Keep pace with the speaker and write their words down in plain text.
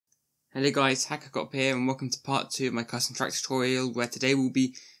Hello guys, HackerCop here and welcome to part 2 of my custom track tutorial where today we'll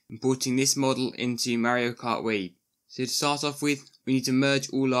be importing this model into Mario Kart Wii. So to start off with, we need to merge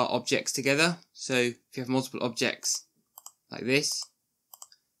all our objects together. So if you have multiple objects like this,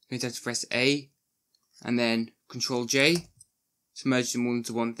 you're going to have to press A and then Ctrl J to merge them all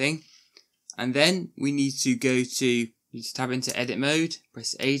into one thing. And then we need to tab into edit mode,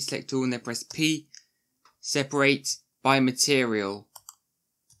 press A to select all and then press P, separate by material.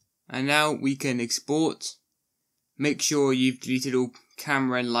 And now we can export. Make sure you've deleted all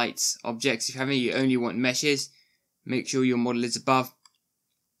camera and lights objects. If you haven't, you only want meshes. Make sure your model is above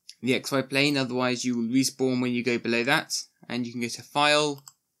the XY plane, otherwise you will respawn when you go below that. And you can go to File,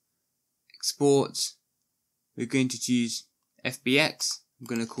 Export. We're going to choose FBX. I'm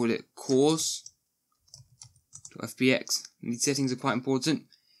going to call it course.fbx. These settings are quite important.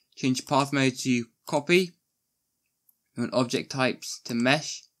 Change path mode to copy. You want object types to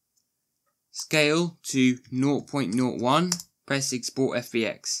mesh. Scale to 0.01, press export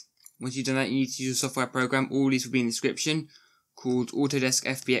FBX. Once you've done that, you need to use a software program, all these will be in the description, called Autodesk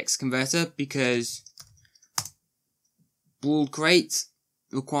FBX Converter, because Crate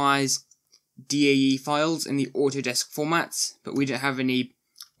requires DAE files in the Autodesk formats, but we don't have any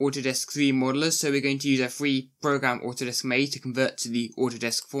Autodesk 3 modelers, so we're going to use a free program Autodesk made to convert to the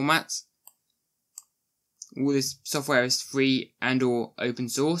Autodesk formats. All this software is free and or open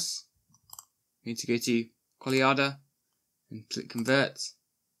source. We need to go to Colliada and click Convert.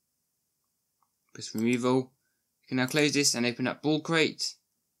 Press Removal. You can now close this and open up Crate.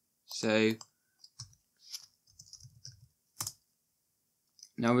 So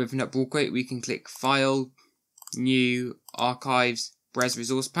now we open up Crate, we can click File, New, Archives, brres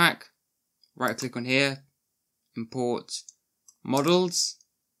Resource Pack. Right click on here, Import Models.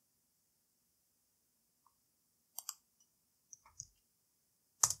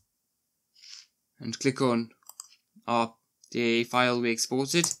 And click on the file we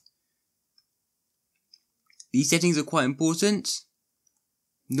exported. These settings are quite important.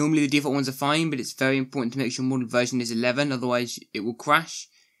 Normally the default ones are fine, but it's very important to make sure model version is 11, otherwise it will crash.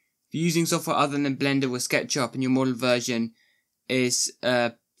 If you're using software other than Blender or SketchUp and your model version is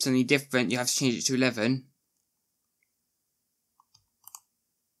something different, you have to change it to 11.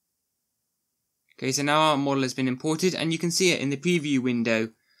 Okay, so now our model has been imported and you can see it in the preview window.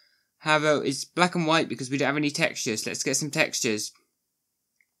 However, it's black and white because we don't have any textures. Let's get some textures.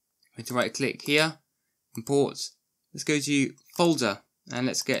 I'm going to right click here, import. Let's go to folder and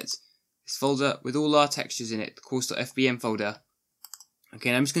let's get this folder with all our textures in it, the course.fbm folder. Okay,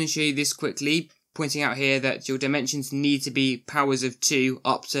 and I'm just going to show you this quickly, pointing out here that your dimensions need to be powers of 2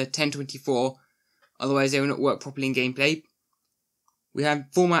 up to 1024, otherwise they will not work properly in gameplay. We have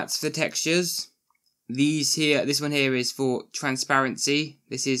formats for textures. This one here is for transparency.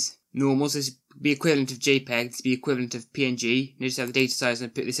 This is normal, so this would be equivalent of JPEG, this would be equivalent of PNG. Notice how the data size when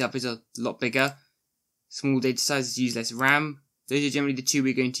I put this up is a lot bigger. Small data sizes use less RAM. Those are generally the two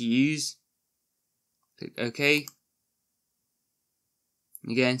we're going to use. Click OK.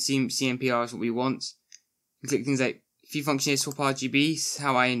 Again, CMPR is what we want. You click things like View function is swap RGB, this is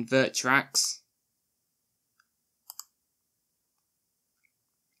how I invert tracks.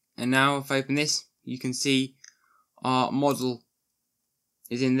 And now if I open this, you can see our model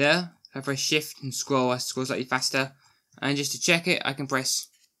is in there. If I press shift and scroll, I scroll slightly faster. And just to check it, I can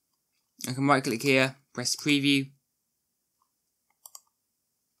right click here, press preview.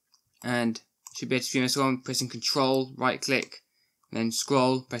 And should be able to stream as well. I'm pressing control, right click, and then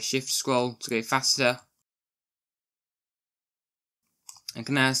scroll, press shift scroll to go faster. I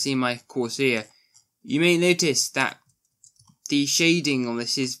can now see my course here. You may notice that the shading on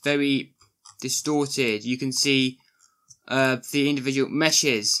this is very distorted. You can see the individual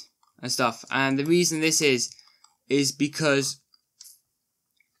meshes and stuff, and the reason this is because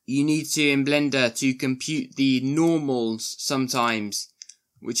you need to, in Blender, to compute the normals sometimes,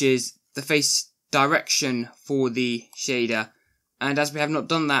 which is the face direction for the shader, and as we have not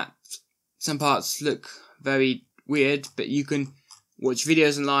done that, some parts look very weird, but you can watch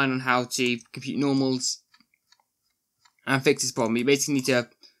videos online on how to compute normals and fix this problem. You basically need to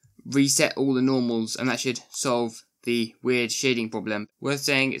reset all the normals and that should solve the weird shading problem. Worth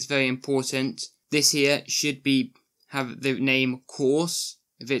saying, it's very important. This here should have the name course.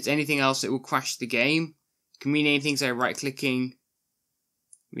 If it's anything else, it will crash the game. You can rename things by right clicking,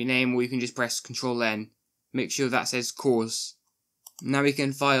 rename, or you can just press Ctrl N. Make sure that says course. Now we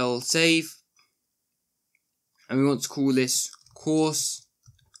can file save, and we want to call this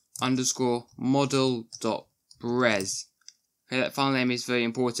course_model.brres. Okay, that file name is very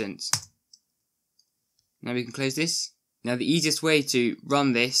important. Now we can close this. Now the easiest way to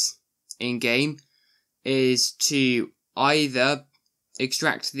run this in game is to either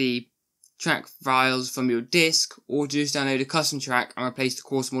extract the track files from your disk or just download a custom track and replace the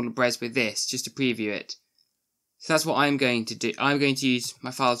course model brres with this just to preview it. So that's what I'm going to do. I'm going to use my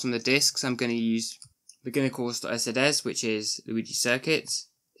files from the disk. So I'm going to use beginnercourse.sds, which is Luigi circuits.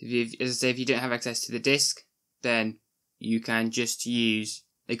 As I say, if you don't have access to the disk, then you can just use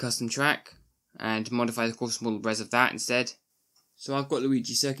a custom track and modify the course model brres of that instead. So I've got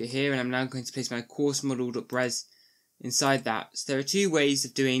Luigi circuit here, and I'm now going to place my course model.brres inside that. So there are two ways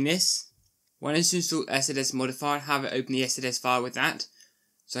of doing this. One is to install SLS modifier, have it open the SLS file with that.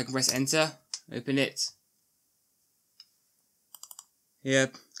 So I can press enter, open it.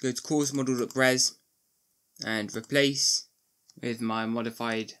 Here, go to course model.brres and replace with my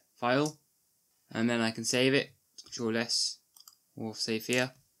modified file. And then I can save it, Control S, or save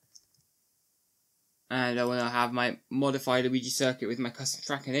here. And I will now have my modified Luigi circuit with my custom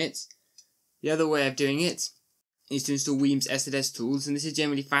track in it. The other way of doing it is to install weems SLS tools, and this is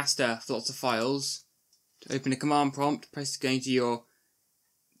generally faster for lots of files. To open a command prompt, going to your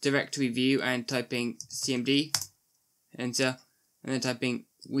directory view and typing cmd, enter, and then typing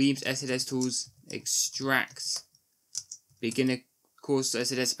weems SLS tools extract beginner course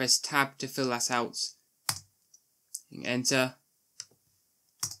SLS, press tab to fill that out, enter.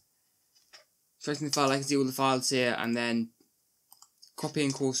 Extracting the file, I can see all the files here, and then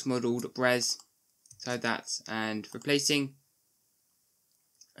copying course model.brres inside that and replacing,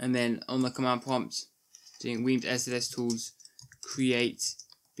 and then on the command prompt doing weems SLS tools create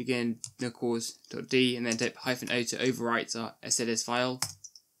beginner course.d, and then type -o to overwrite our SLS file.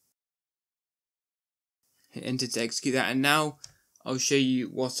 Hit enter to execute that, and now I'll show you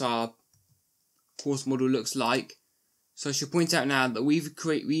what our course model looks like. So I should point out now that we've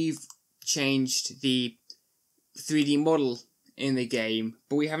changed the 3D model in the game,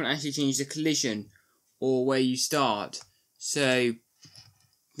 but we haven't actually changed the collision or where you start. So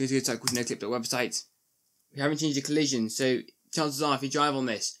go to a site called noclip.website. We haven't changed the collision, so chances are if you drive on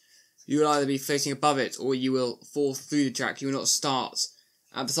this, you will either be floating above it or you will fall through the track. You will not start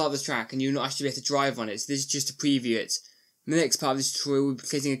at the start of the track, and you will not actually be able to drive on it. So this is just to preview it. In the next part of this tutorial, we'll be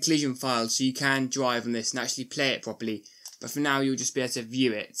creating a collision file so you can drive on this and actually play it properly. But for now, you'll just be able to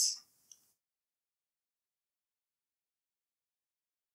view it.